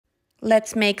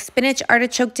Let's make spinach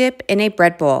artichoke dip in a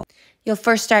bread bowl. You'll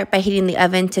first start by heating the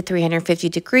oven to 350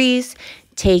 degrees.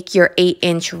 Take your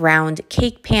 8-inch round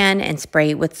cake pan and spray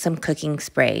it with some cooking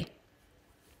spray.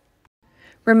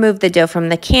 Remove the dough from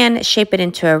the can, shape it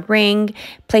into a ring,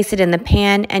 place it in the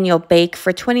pan, and you'll bake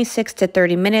for 26 to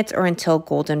 30 minutes or until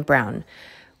golden brown.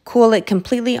 Cool it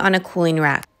completely on a cooling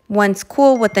rack. Once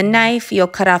cool, with a knife, you'll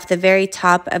cut off the very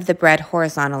top of the bread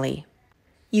horizontally.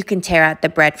 You can tear out the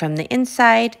bread from the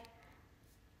inside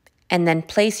and then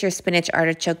place your spinach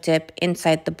artichoke dip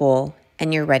inside the bowl,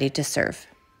 and you're ready to serve.